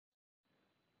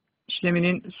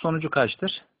işleminin sonucu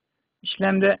kaçtır?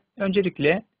 İşlemde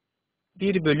öncelikle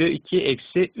 1 bölü 2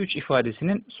 eksi 3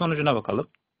 ifadesinin sonucuna bakalım.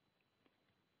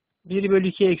 1 bölü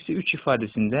 2 eksi 3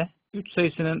 ifadesinde 3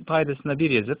 sayısının paydasına 1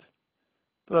 yazıp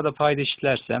burada payda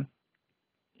eşitlersem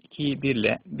 2'yi 1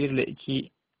 ile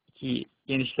 2'yi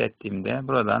genişlettiğimde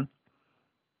buradan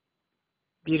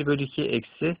 1 bölü 2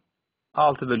 eksi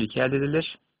 6 bölü 2 elde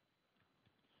edilir.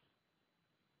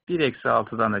 1 eksi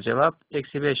 6'dan da cevap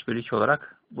eksi 5 bölü 2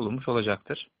 olarak bulunmuş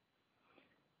olacaktır.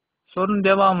 Sorunun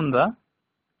devamında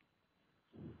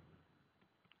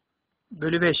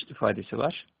bölü 5 ifadesi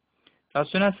var.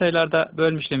 Rasyonel sayılarda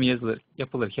bölme işlemi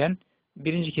yapılırken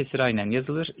birinci kesir aynen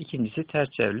yazılır, ikincisi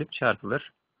ters çevrilip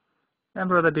çarpılır. Ben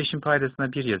burada 5'in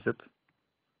paydasına 1 yazıp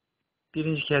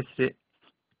birinci kesri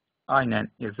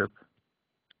aynen yazıp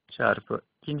çarpı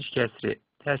ikinci kesri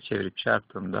ters çevirip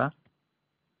çarptığımda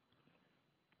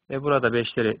ve burada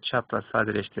 5'leri çapraz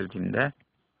sadeleştirdiğimde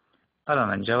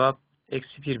aranan cevap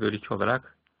eksi 1 bölü 2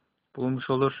 olarak bulunmuş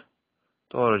olur.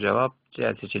 Doğru cevap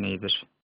C seçeneğidir.